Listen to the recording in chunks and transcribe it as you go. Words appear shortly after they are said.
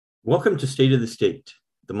Welcome to State of the State,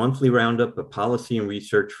 the monthly roundup of policy and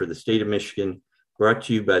research for the state of Michigan, brought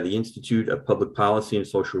to you by the Institute of Public Policy and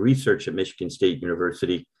Social Research at Michigan State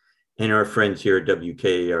University and our friends here at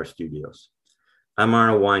WKAR Studios. I'm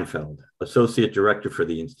Arnold Weinfeld, Associate Director for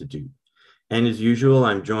the Institute. And as usual,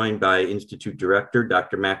 I'm joined by Institute Director,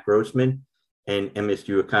 Dr. Matt Grossman, and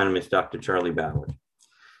MSU economist, Dr. Charlie Ballard.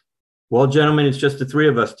 Well, gentlemen, it's just the three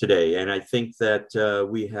of us today, and I think that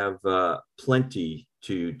we have plenty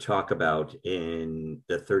to talk about in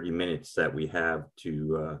the 30 minutes that we have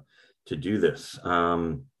to do this.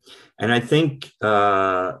 And I think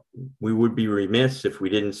we would be remiss if we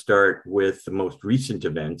didn't start with the most recent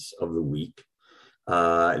events of the week,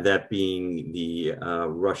 that being the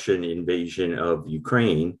Russian invasion of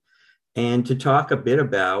Ukraine, and to talk a bit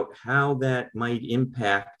about how that might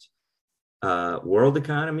impact world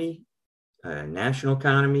economy, national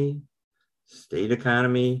economy, state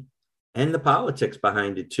economy, and the politics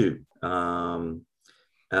behind it too. The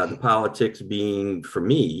politics being, for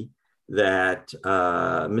me, that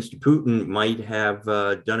Mr. Putin might have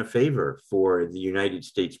done a favor for the United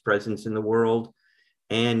States presence in the world,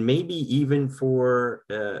 and maybe even for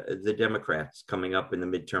the Democrats coming up in the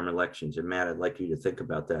midterm elections. And Matt, I'd like you to think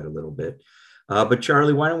about that a little bit. But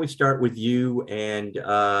Charlie, why don't we start with you and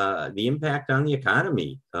the impact on the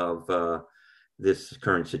economy of this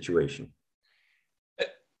current situation?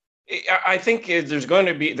 I think there's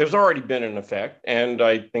already been an effect, and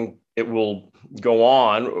I think it will go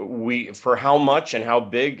on. For how much and how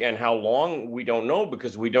big and how long, we don't know,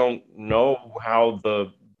 because we don't know how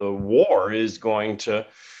the war is going to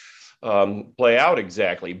play out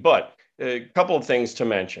exactly. But a couple of things to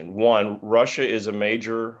mention. One, Russia is a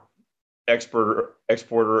major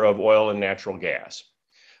exporter of oil and natural gas.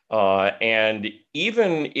 And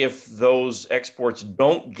even if those exports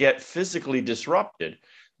don't get physically disrupted,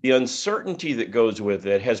 the uncertainty that goes with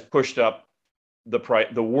it has pushed up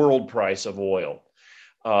the world price of oil,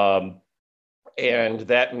 and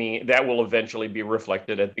that will eventually be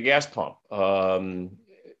reflected at the gas pump,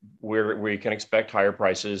 where we can expect higher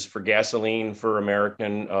prices for gasoline for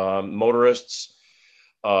American motorists.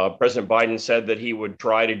 President Biden said that he would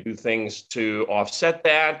try to do things to offset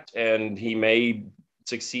that, and he may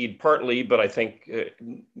succeed partly, but I think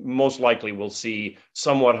most likely we'll see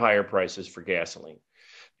somewhat higher prices for gasoline.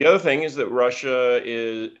 The other thing is that Russia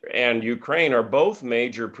and Ukraine are both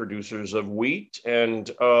major producers of wheat and,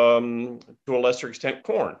 to a lesser extent,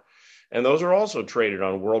 corn. And those are also traded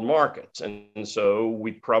on world markets. And so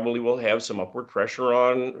we probably will have some upward pressure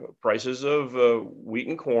on prices of wheat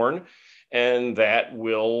and corn, and that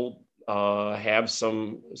will have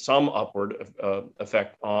some upward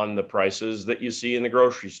effect on the prices that you see in the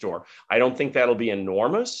grocery store. I don't think that'll be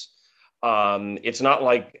enormous. It's not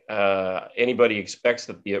like anybody expects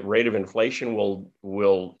that the rate of inflation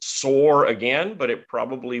will soar again, but it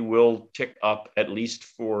probably will tick up, at least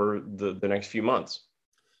for the next few months.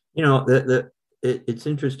 You know, it's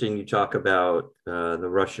interesting you talk about the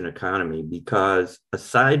Russian economy, because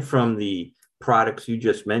aside from the products you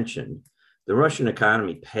just mentioned, the Russian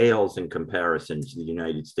economy pales in comparison to the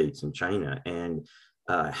United States and China, and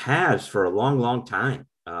has for a long, long time.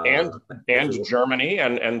 And Germany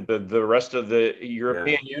and the rest of the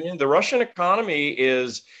European Union. The Russian economy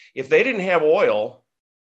is, if they didn't have oil,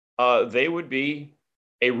 they would be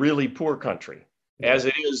a really poor country. Yeah. As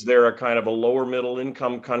it is, they're a kind of a lower middle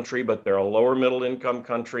income country, but they're a lower middle income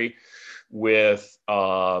country with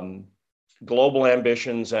global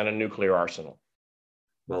ambitions and a nuclear arsenal.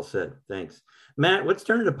 Well said. Thanks. Matt, let's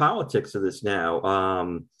turn to the politics of this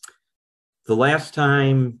now. The last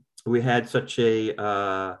time we had such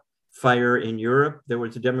a fire in Europe, there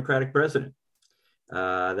was a Democratic president.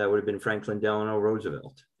 That would have been Franklin Delano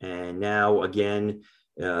Roosevelt. And now, again,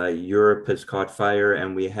 Europe has caught fire,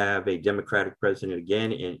 and we have a Democratic president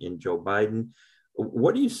again in Joe Biden.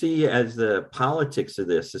 What do you see as the politics of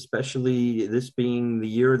this, especially this being the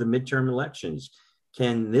year of the midterm elections?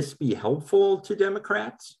 Can this be helpful to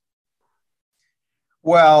Democrats?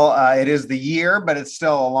 Well, it is the year, but it's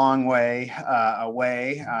still a long way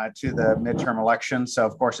away to the midterm election. So,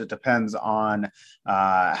 of course, it depends on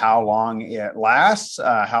how long it lasts,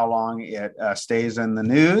 how long it stays in the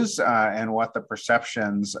news, and what the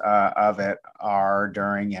perceptions of it are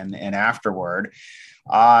during and afterward.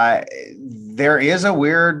 There is a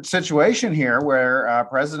weird situation here where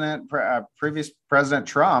previous President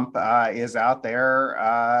Trump is out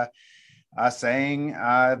there saying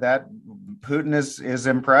that Putin is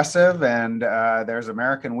impressive and there's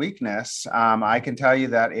American weakness. I can tell you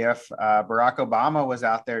that if Barack Obama was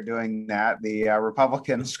out there doing that, the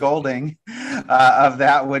Republican scolding of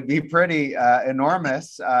that would be pretty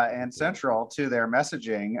enormous and central to their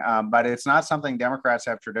messaging. But it's not something Democrats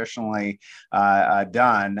have traditionally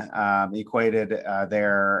done, equated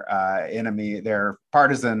their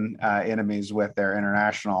partisan enemies with their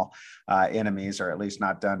international enemies, or at least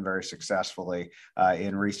not done very successfully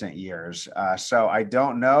in recent years. So I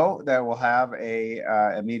don't know that we'll have a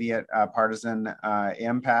immediate partisan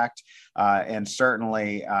impact, and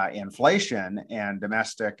certainly inflation and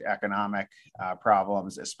domestic economic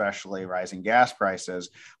problems, especially rising gas prices,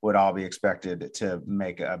 would all be expected to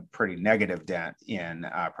make a pretty negative dent in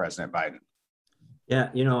President Biden. Yeah,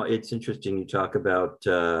 it's interesting you talk about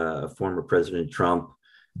former President Trump.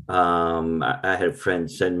 I had a friend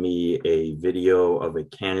send me a video of a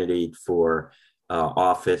candidate for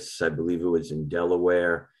office. I believe it was in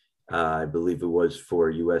Delaware. I believe it was for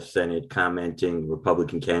U.S. Senate,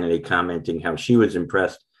 Republican candidate commenting how she was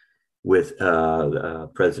impressed with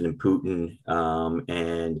President Putin,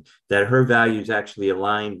 and that her values actually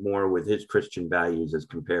aligned more with his Christian values as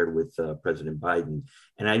compared with President Biden.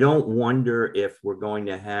 And I don't wonder if we're going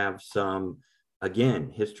to have some, again,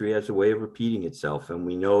 history has a way of repeating itself. And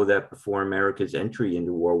we know that before America's entry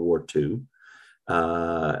into World War II,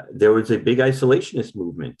 there was a big isolationist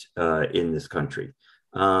movement in this country.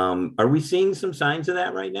 Are we seeing some signs of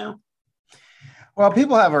that right now? Well,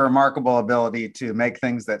 people have a remarkable ability to make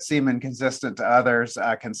things that seem inconsistent to others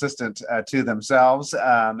consistent to themselves.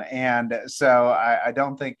 And so I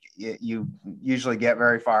don't think you usually get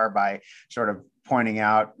very far by sort of pointing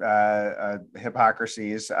out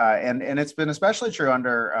hypocrisies. And it's been especially true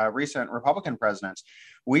under recent Republican presidents.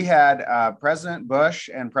 We had President Bush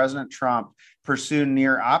and President Trump pursue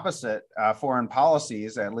near opposite foreign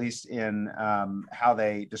policies, at least in how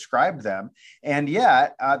they described them. And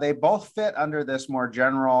yet they both fit under this more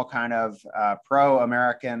general kind of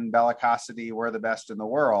pro-American bellicosity, we're the best in the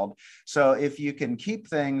world. So if you can keep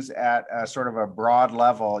things at a sort of a broad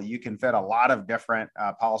level, you can fit a lot of different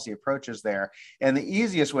policy approaches there. And the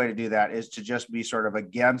easiest way to do that is to just be sort of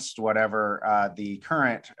against whatever the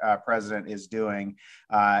current president is doing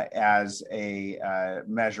as a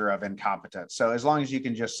measure of incompetence. So as long as you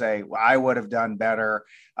can just say, well, I would have done better,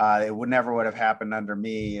 it never would have happened under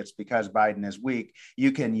me, it's because Biden is weak,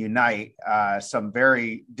 you can unite some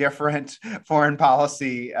very different foreign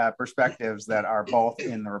policy perspectives that are both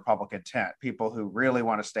in the Republican tent. People who really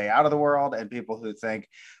want to stay out of the world and people who think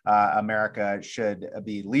America should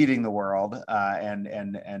be leading the world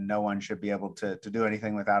and no one should be able to do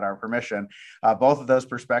anything without our permission. Both of those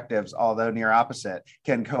perspectives, although near opposite,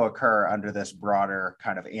 can co-occur under this broader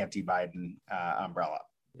kind of anti-Biden umbrella.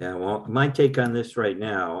 Yeah, well, my take on this right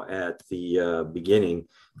now at the beginning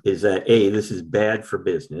is that, this is bad for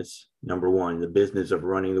business. Number one, the business of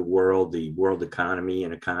running the world economy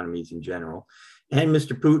and economies in general. And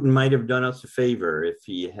Mr. Putin might have done us a favor if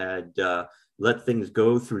he had let things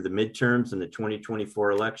go through the midterms and the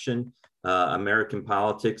 2024 election. American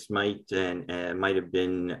politics might have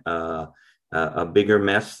been a bigger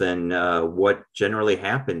mess than what generally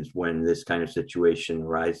happens when this kind of situation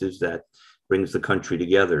arises that brings the country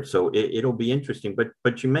together. So it'll be interesting.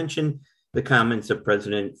 But you mentioned the comments of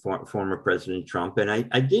former President Trump, and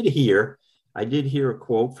I did hear a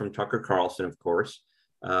quote from Tucker Carlson, of course,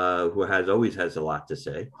 who always has a lot to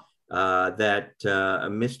say. That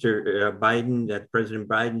Mr. Biden, that President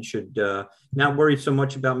Biden should not worry so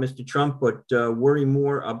much about Mr. Trump, but worry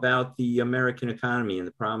more about the American economy and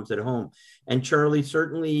the problems at home. And Charlie,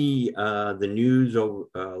 certainly the news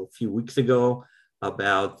a few weeks ago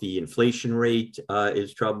about the inflation rate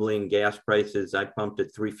is troubling. Gas prices, I pumped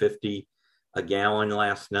at $3.50 a gallon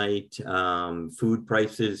last night. Food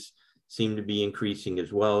prices seem to be increasing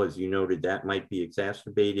as well. As you noted, that might be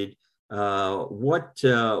exacerbated. What's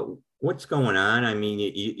going on? I mean,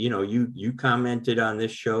 you commented on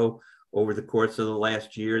this show over the course of the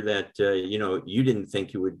last year that you didn't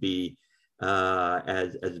think it would be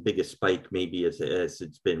as big a spike maybe as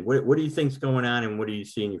it's been. What do you think's going on, and what do you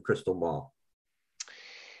see in your crystal ball?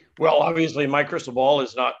 Well, obviously, my crystal ball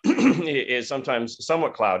is not is sometimes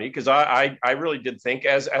somewhat cloudy, because I really did think,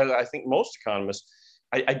 as I think most economists,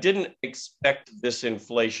 I didn't expect this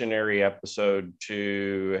inflationary episode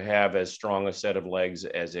to have as strong a set of legs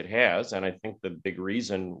as it has. And I think the big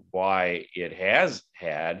reason why it has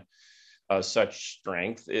had such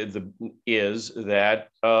strength is that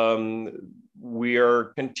we are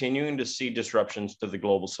continuing to see disruptions to the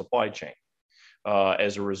global supply chain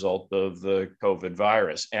as a result of the COVID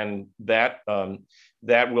virus. And that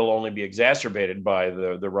will only be exacerbated by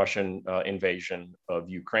the Russian invasion of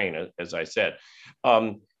Ukraine, as I said.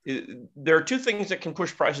 There are two things that can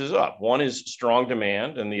push prices up. One is strong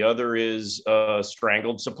demand, and the other is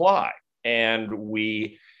strangled supply. And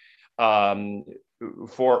we,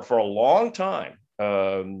 for a long time,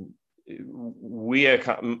 we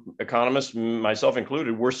economists, myself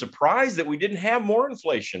included, were surprised that we didn't have more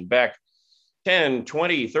inflation back 10,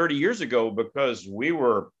 20, 30 years ago, because we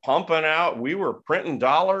were pumping out, we were printing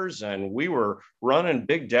dollars and we were running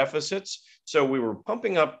big deficits. So we were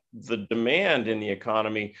pumping up the demand in the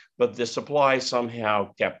economy, but the supply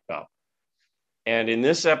somehow kept up. And in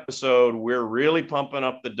this episode, we're really pumping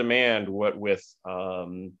up the demand with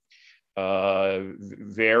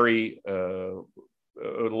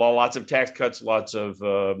lots of tax cuts, lots of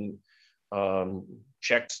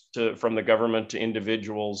checks from the government to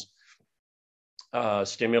individuals,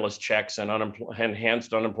 stimulus checks and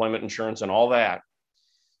enhanced unemployment insurance and all that.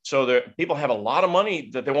 So people have a lot of money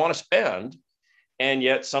that they want to spend, and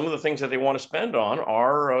yet some of the things that they want to spend on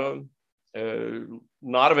are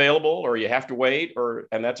not available, or you have to wait,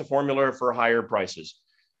 and that's a formula for higher prices.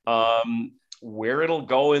 Where it'll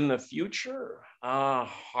go in the future,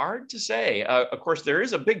 hard to say. Of course, there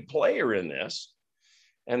is a big player in this,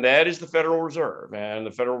 and that is the Federal Reserve. And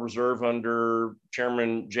the Federal Reserve under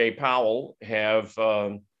Chairman Jay Powell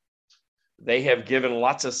they have given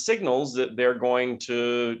lots of signals that they're going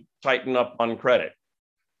to tighten up on credit.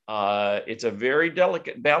 It's a very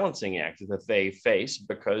delicate balancing act that they face,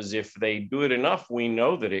 because if they do it enough, we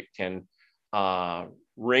know that it can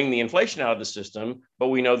wring the inflation out of the system, but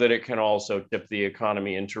we know that it can also tip the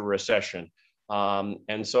economy into recession.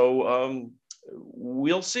 And so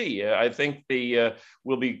we'll see. I think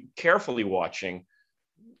we'll be carefully watching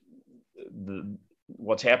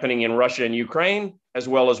what's happening in Russia and Ukraine, as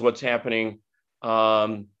well as what's happening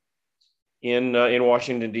in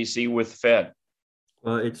Washington, D.C. with Fed.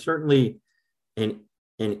 Well, it's certainly an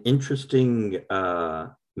interesting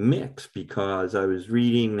mix, because I was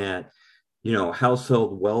reading that,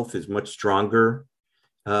 household wealth is much stronger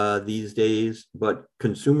these days, but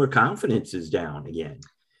consumer confidence is down again.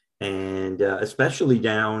 And especially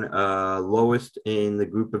down lowest in the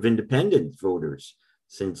group of independent voters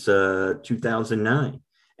since 2009.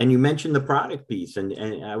 And you mentioned the product piece. And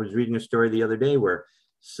I was reading a story the other day where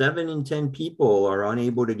 7 in 10 people are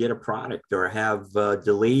unable to get a product or have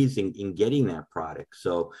delays in getting that product.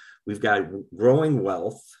 So we've got growing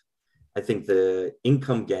wealth. I think the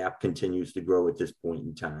income gap continues to grow at this point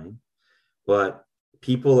in time, but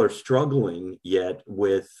people are struggling yet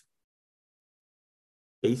with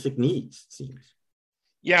basic needs, it seems.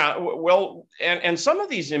 Yeah, well, and some of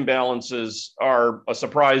these imbalances are a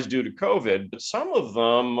surprise due to COVID, but some of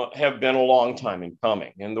them have been a long time in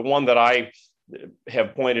coming. And the one that I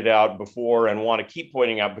have pointed out before and want to keep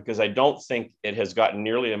pointing out, because I don't think it has gotten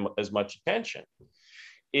nearly as much attention,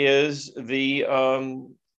 is the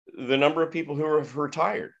number of people who have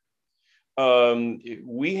retired.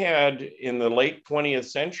 We had, in the late 20th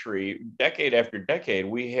century, decade after decade,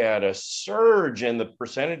 we had a surge in the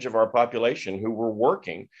percentage of our population who were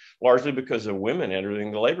working, largely because of women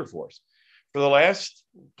entering the labor force. For the last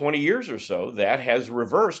 20 years or so, that has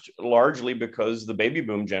reversed, largely because the baby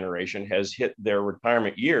boom generation has hit their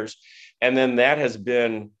retirement years. And then that has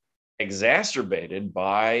been exacerbated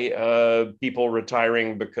by people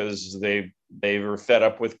retiring because they were fed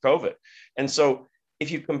up with COVID. And so if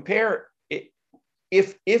you compare,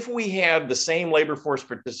 if we had the same labor force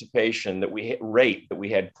participation rate that we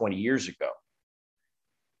had 20 years ago,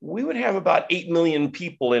 we would have about 8 million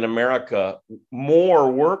people in America, more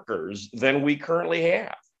workers than we currently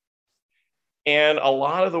have. And a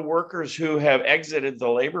lot of the workers who have exited the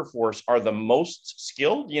labor force are the most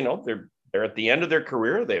skilled. They're at the end of their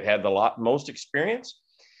career. They've had the most experience.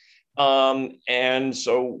 And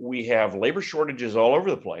so we have labor shortages all over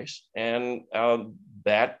the place. And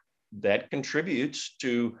that contributes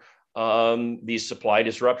to these supply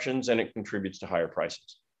disruptions, and it contributes to higher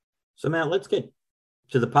prices. So Matt, let's get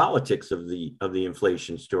to the politics of the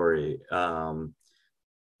inflation story. I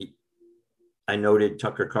noted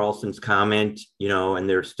Tucker Carlson's comment, and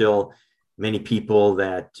there's still many people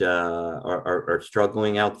that are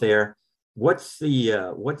struggling out there. What's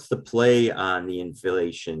the play on the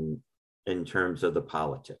inflation in terms of the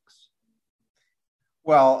politics?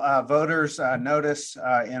 Well, voters notice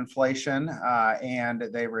inflation and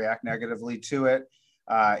they react negatively to it,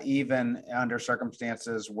 even under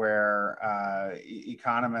circumstances where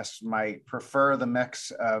economists might prefer the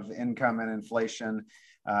mix of income and inflation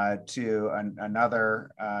to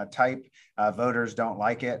another type. Voters don't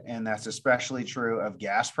like it, and that's especially true of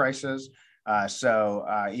gas prices. So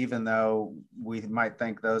even though we might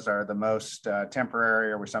think those are the most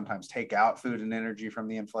temporary, or we sometimes take out food and energy from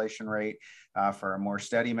the inflation rate for a more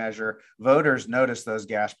steady measure, voters notice those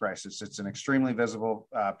gas prices. It's an extremely visible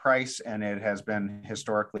price, and it has been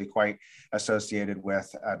historically quite associated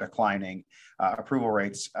with declining approval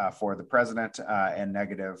rates for the president and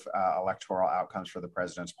negative electoral outcomes for the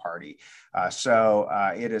president's party. So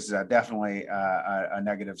it is definitely a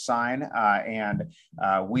negative sign. And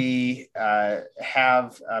we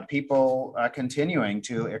have people continuing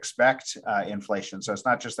to expect inflation. So it's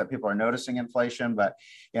not just that people are noticing inflation, but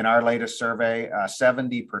in our latest survey,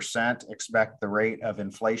 70% expect the rate of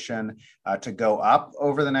inflation to go up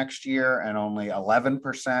over the next year, and only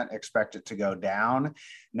 11% expect it to go down.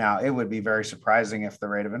 Now, it would be very surprising if the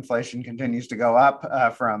rate of inflation continues to go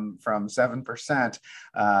up from 7%,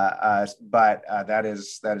 but that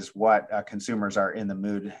is what consumers are in the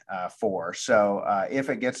mood for. So if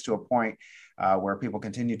it gets to a point where people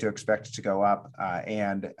continue to expect it to go up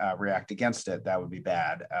and react against it, that would be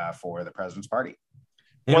bad for the president's party.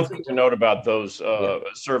 One thing to note about those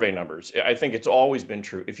survey numbers, I think it's always been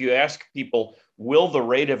true. If you ask people, will the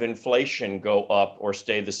rate of inflation go up or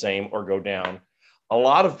stay the same or go down? A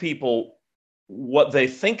lot of people, what they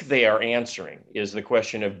think they are answering is the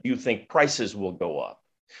question of, do you think prices will go up?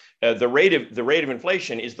 The rate of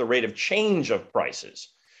inflation is the rate of change of prices.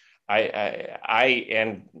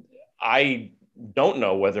 I don't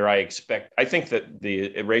know whether I think that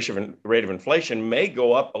the rate of inflation may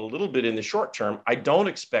go up a little bit in the short term. I don't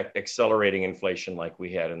expect accelerating inflation like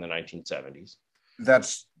we had in the 1970s.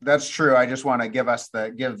 That's true. I just want to give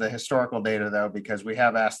the historical data, though, because we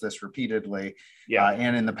have asked this repeatedly. Yeah.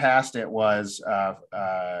 And in the past, it was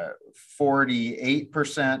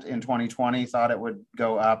 48% in 2020 thought it would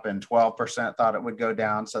go up, and 12% thought it would go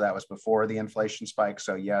down. So that was before the inflation spike.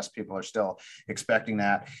 So yes, people are still expecting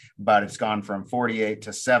that, but it's gone from 48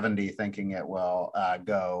 to 70, thinking it will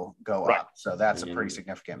go right up. So that's a pretty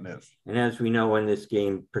significant move. And as we know in this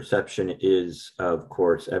game, perception is, of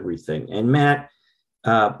course, everything. And Matt,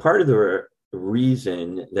 part of the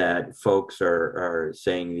reason that folks are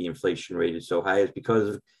saying the inflation rate is so high is because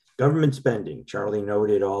of government spending. Charlie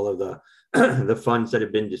noted all of the the funds that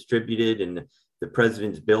have been distributed, and the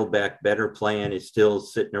president's Build Back Better plan is still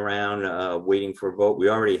sitting around waiting for a vote. We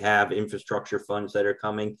already have infrastructure funds that are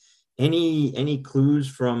coming. Any clues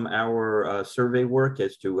from our survey work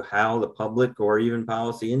as to how the public or even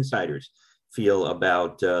policy insiders feel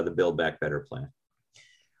about the Build Back Better plan?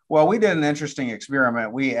 Well, we did an interesting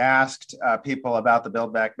experiment. We asked people about the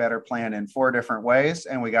Build Back Better plan in 4 different ways,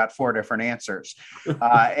 and we got 4 different answers. First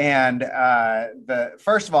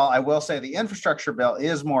of all, I will say the infrastructure bill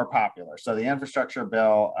is more popular. So the infrastructure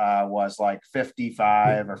bill was like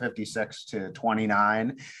 55 or 56 to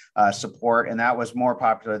 29 support, and that was more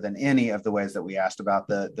popular than any of the ways that we asked about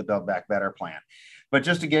the Build Back Better plan. But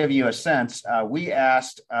just to give you a sense, we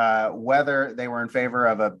asked whether they were in favor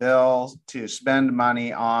of a bill to spend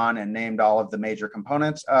money on, and named all of the major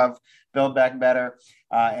components of Build Back Better.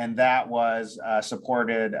 And that was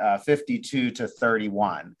supported 52 to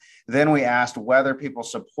 31. Then we asked whether people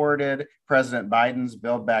supported President Biden's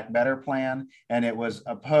Build Back Better plan, and it was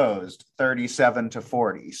opposed 37 to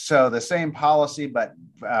 40. So the same policy, but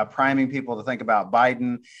priming people to think about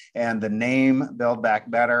Biden, and the name Build Back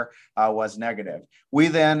Better was negative. We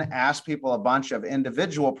then asked people a bunch of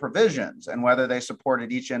individual provisions and whether they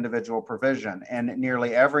supported each individual provision. And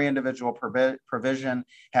nearly every individual provision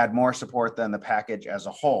had more support than the package as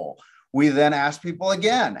a whole. We then asked people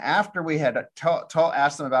again, after we had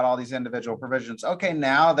asked them about all these individual provisions, okay,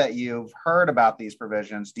 now that you've heard about these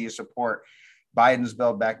provisions, do you support Biden's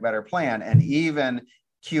Build Back Better plan? And even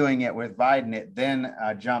queuing it with Biden, it then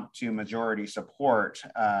jumped to majority support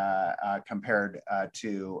compared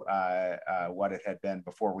to what it had been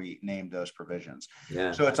before we named those provisions.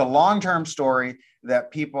 Yeah. So it's a long-term story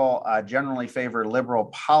that people generally favor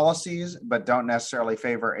liberal policies, but don't necessarily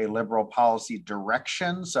favor a liberal policy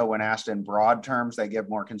direction. So when asked in broad terms, they give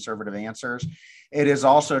more conservative answers. It is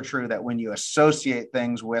also true that when you associate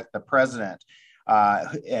things with the president,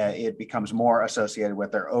 it becomes more associated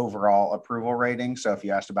with their overall approval rating. So if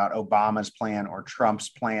you asked about Obama's plan or Trump's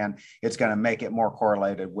plan, it's going to make it more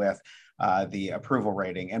correlated with the approval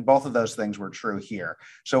rating. And both of those things were true here.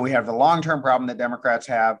 So we have the long-term problem that Democrats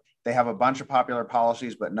have. They have a bunch of popular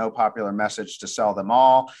policies, but no popular message to sell them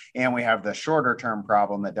all. And we have the shorter term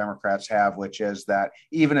problem that Democrats have, which is that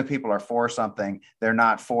even if people are for something, they're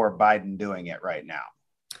not for Biden doing it right now.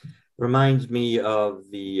 Reminds me of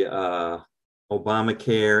the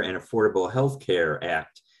Obamacare and Affordable Health Care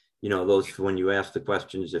Act. You know, those, when you ask the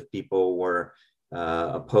questions, if people were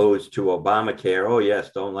opposed to Obamacare. Oh,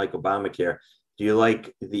 yes, don't like Obamacare. Do you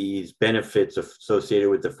like these benefits associated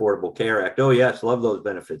with the Affordable Care Act? Oh, yes, love those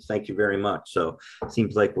benefits. Thank you very much. So it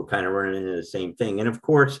seems like we're kind of running into the same thing. And of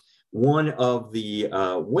course, one of the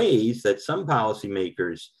ways that some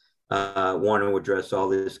policymakers want to address all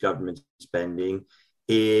this government spending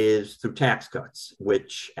is through tax cuts,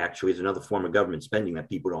 which actually is another form of government spending that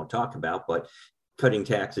people don't talk about, but cutting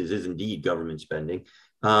taxes is indeed government spending.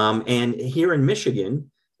 And here in Michigan,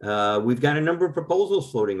 we've got a number of proposals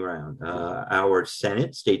floating around. Our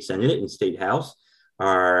Senate, State Senate, and State House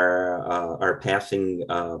are passing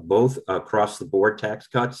both across the board tax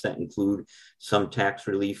cuts that include some tax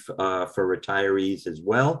relief for retirees as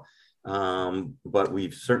well. But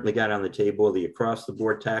we've certainly got on the table the across the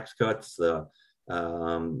board tax cuts, the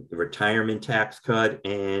retirement tax cut,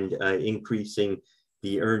 and increasing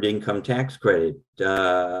the earned income tax credit.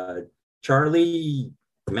 Charlie,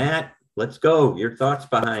 Matt, let's go. Your thoughts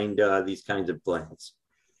behind these kinds of plans?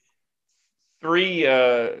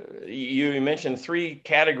 You mentioned three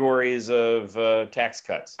categories of tax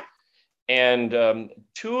cuts, and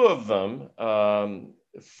two of them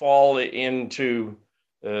fall into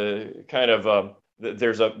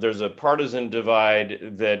there's a partisan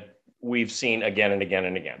divide that we've seen again and again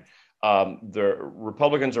and again. The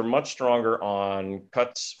Republicans are much stronger on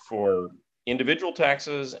cuts for individual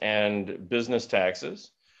taxes and business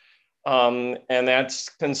taxes. And that's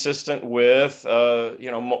consistent with,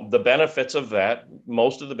 the benefits of that.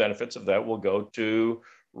 Most of the benefits of that will go to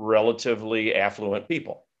relatively affluent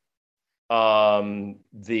people.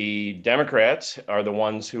 The Democrats are the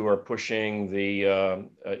ones who are pushing the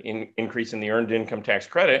increase in the earned income tax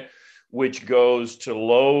credit, which goes to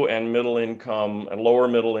low and middle income and lower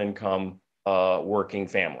middle income working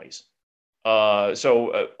families.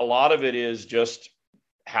 So a lot of it is just,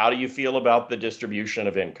 how do you feel about the distribution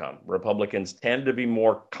of income? Republicans tend to be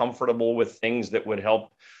more comfortable with things that would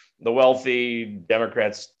help the wealthy.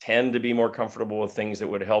 Democrats tend to be more comfortable with things that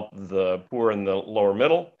would help the poor and the lower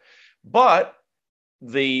middle. But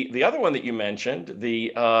the other one that you mentioned,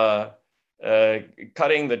 the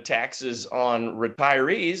cutting the taxes on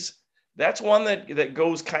retirees, that's one that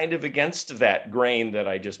goes kind of against that grain that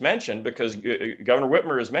I just mentioned, because Governor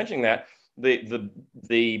Whitmer is mentioning that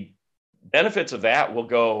the benefits of that will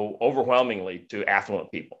go overwhelmingly to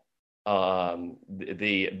affluent people.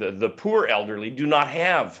 The poor elderly do not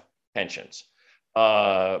have pensions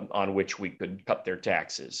on which we could cut their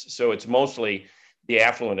taxes. So it's mostly the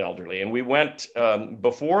affluent elderly. And we went,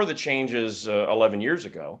 before the changes 11 years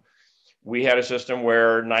ago, we had a system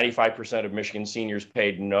where 95% of Michigan seniors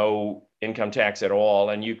paid no income tax at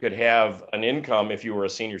all. And you could have an income, if you were a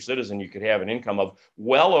senior citizen, you could have an income of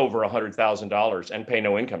well over $100,000 and pay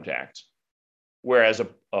no income tax. Whereas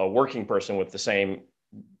a working person with the same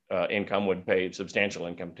income would pay substantial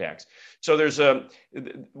income tax. So there's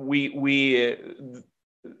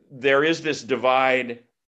there is this divide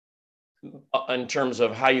in terms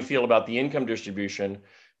of how you feel about the income distribution.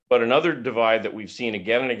 But another divide that we've seen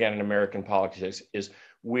again and again in American politics is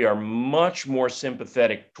we are much more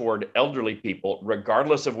sympathetic toward elderly people,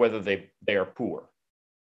 regardless of whether they are poor,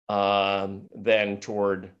 than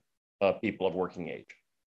toward people of working age.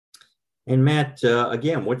 And Matt,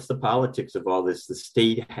 again, what's the politics of all this? The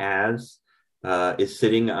state is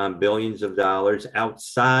sitting on billions of dollars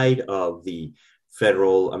outside of the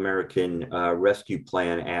Federal American Rescue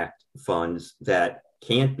Plan Act funds that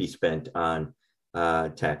can't be spent on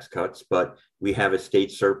tax cuts, but we have a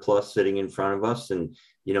state surplus sitting in front of us. And,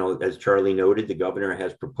 as Charlie noted, the governor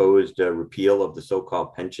has proposed a repeal of the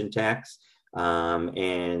so-called pension tax.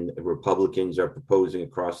 And Republicans are proposing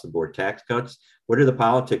across the board tax cuts. What are the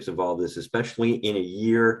politics of all this, especially in a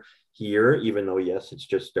year here, even though, yes, it's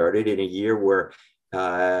just started, in a year where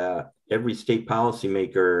every state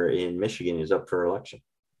policymaker in Michigan is up for election?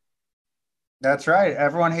 That's right.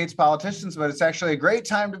 Everyone hates politicians, but it's actually a great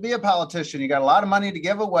time to be a politician. You got a lot of money to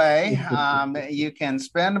give away. You can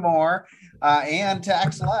spend more and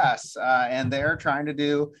tax less. And they're trying to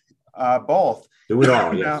do both. Do it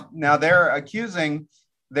all, yes. Now they're accusing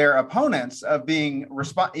their opponents of being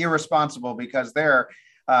irresponsible because they're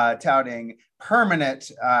touting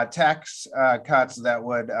permanent tax cuts that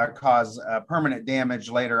would cause permanent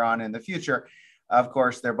damage later on in the future. Of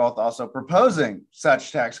course, they're both also proposing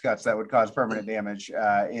such tax cuts that would cause permanent damage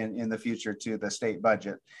in the future to the state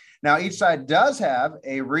budget. Now, each side does have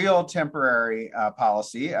a real temporary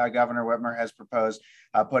policy. Governor Whitmer has proposed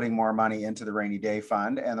putting more money into the rainy day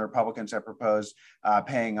fund, and the Republicans have proposed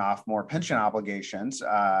paying off more pension obligations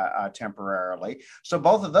temporarily. So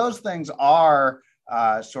both of those things are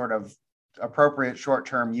sort of appropriate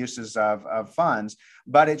short-term uses of funds.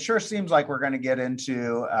 But it sure seems like we're going to get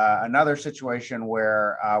into another situation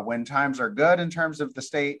where when times are good in terms of the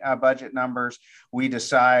state budget numbers, we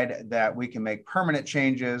decide that we can make permanent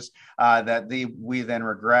changes that we then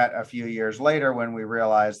regret a few years later when we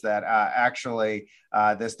realize that actually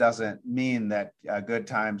this doesn't mean that good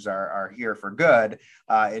times are here for good.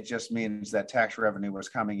 It just means that tax revenue was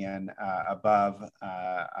coming in above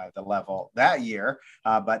the level that year,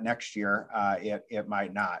 but next year it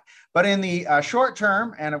might not. But in the short term,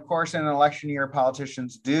 and of course in an election year,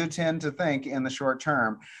 politicians do tend to think in the short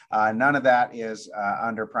term, none of that is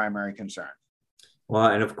under primary concern. Well,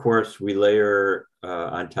 and of course we layer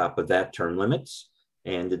on top of that term limits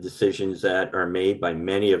and the decisions that are made by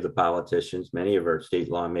many of the politicians, many of our state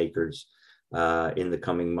lawmakers in the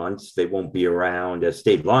coming months. They won't be around as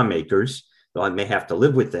state lawmakers, though I may have to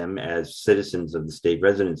live with them as citizens of the state,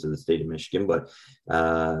 residents of the state of Michigan, but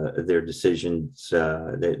their decisions,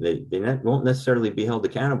 they won't necessarily be held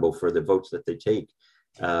accountable for the votes that they take.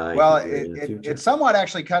 Well, it somewhat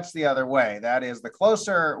actually cuts the other way. That is, the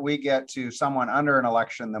closer we get to someone under an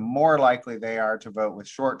election, the more likely they are to vote with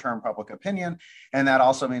short-term public opinion. And that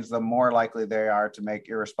also means the more likely they are to make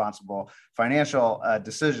irresponsible financial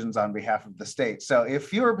decisions on behalf of the state. So if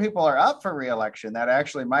fewer people are up for re-election, that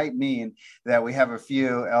actually might mean that we have a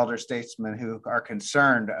few elder statesmen who are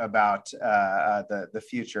concerned about the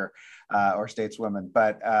future or stateswomen.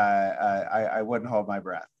 But I wouldn't hold my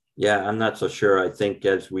breath. Yeah, I'm not so sure. I think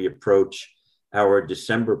as we approach our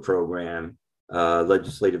December program,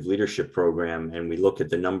 legislative leadership program, and we look at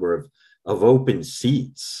the number of open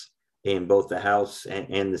seats in both the House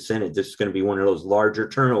and the Senate, this is going to be one of those larger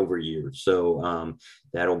turnover years. So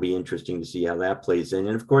that'll be interesting to see how that plays in.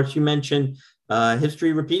 And of course, you mentioned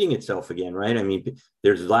history repeating itself again, right? I mean,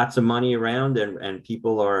 there's lots of money around and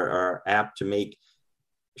people are apt to make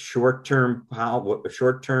short-term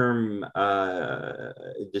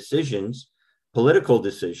decisions, political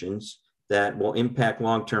decisions that will impact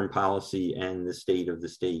long-term policy and the state of the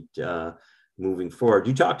state moving forward.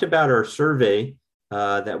 You talked about our survey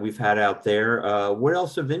that we've had out there. What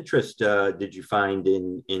else of interest did you find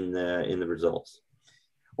in the results?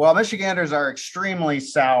 Well, Michiganders are extremely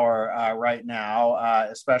sour right now,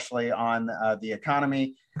 especially on the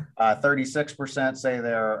economy. 36% say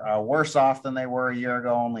they're worse off than they were a year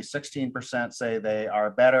ago. Only 16% say they are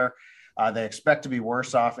better. They expect to be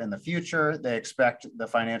worse off in the future. They expect the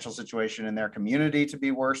financial situation in their community to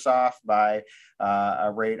be worse off by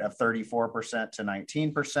a rate of 34% to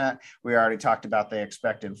 19%. We already talked about they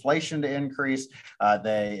expect inflation to increase.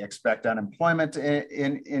 They expect unemployment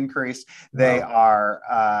to increase. They are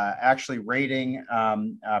actually rating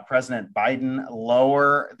President Biden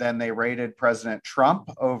lower than they rated President Trump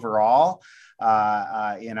overall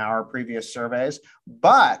in our previous surveys.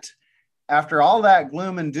 But after all that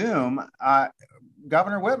gloom and doom,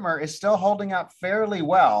 Governor Whitmer is still holding up fairly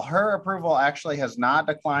well. Her approval actually has not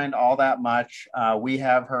declined all that much. We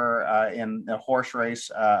have her in the horse race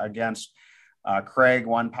against Craig,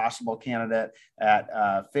 one possible candidate,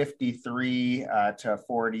 at 53 to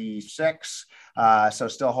 46. So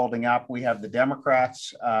still holding up. We have the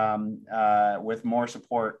Democrats with more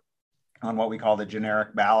support on what we call the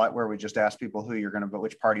generic ballot, where we just ask people who you're going to vote,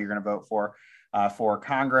 which party you're going to vote for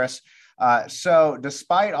Congress. So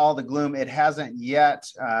despite all the gloom, it hasn't yet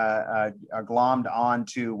glommed on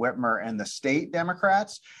to Whitmer and the state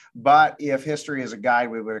Democrats. But if history is a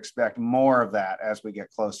guide, we would expect more of that as we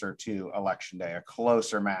get closer to Election Day, a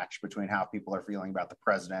closer match between how people are feeling about the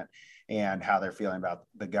president and how they're feeling about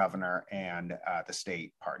the governor and the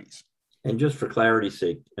state parties. And just for clarity's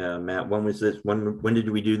sake, Matt, when was this? When did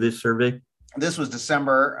we do this survey? This was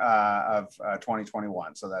December of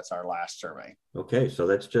 2021, so that's our last survey. Okay, so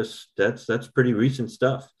that's pretty recent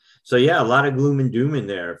stuff. So yeah, a lot of gloom and doom in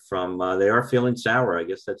there. From they are feeling sour. I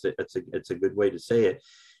guess that's a good way to say it.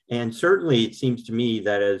 And certainly, it seems to me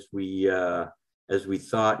that as we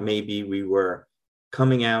thought maybe we were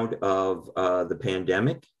coming out of the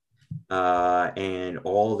pandemic and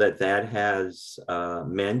all that has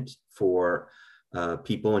meant for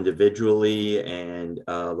people individually and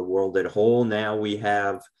the world at whole. Now we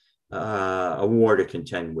have a war to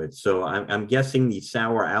contend with. So I'm guessing the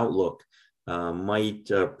sour outlook might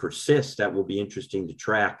persist. That will be interesting to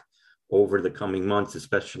track over the coming months,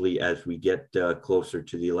 especially as we get closer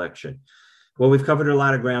to the election. Well, we've covered a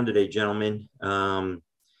lot of ground today, gentlemen.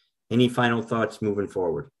 Any final thoughts moving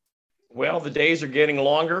forward? Well, the days are getting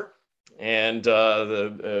longer. And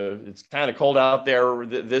it's kind of cold out there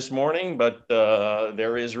this morning, but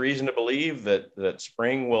there is reason to believe that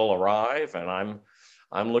spring will arrive, and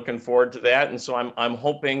I'm looking forward to that. And so I'm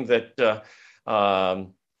hoping that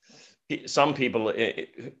some people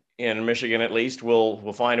in Michigan, at least,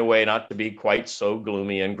 will find a way not to be quite so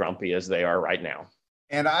gloomy and grumpy as they are right now.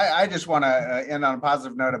 And I just want to end on a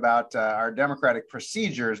positive note about our democratic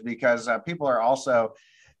procedures, because people are also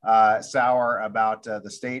sour about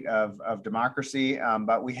the state of democracy.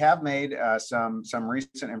 But we have made some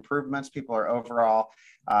recent improvements. People are overall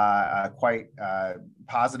quite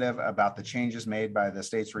positive about the changes made by the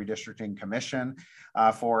state's redistricting commission,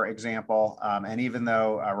 for example. And even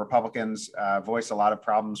though Republicans voice a lot of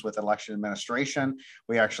problems with election administration,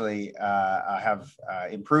 we actually have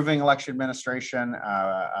improving election administration.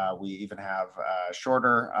 We even have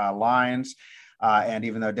shorter lines. And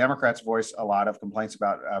even though Democrats voice a lot of complaints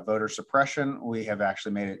about voter suppression, we have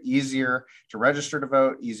actually made it easier to register to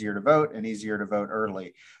vote, and easier to vote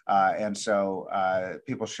early. And so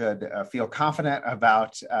people should feel confident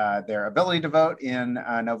about their ability to vote in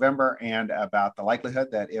November, and about the likelihood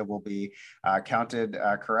that it will be counted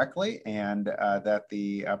correctly, and that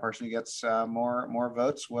the person who gets more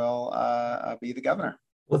votes will be the governor.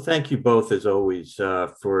 Well, thank you both, as always,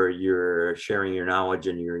 for your sharing your knowledge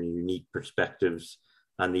and your unique perspectives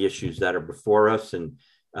on the issues that are before us. And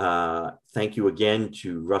thank you again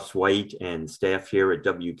to Russ White and staff here at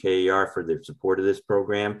WKAR for their support of this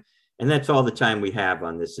program. And that's all the time we have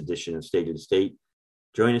on this edition of State of the State.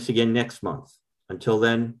 Join us again next month. Until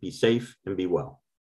then, be safe and be well.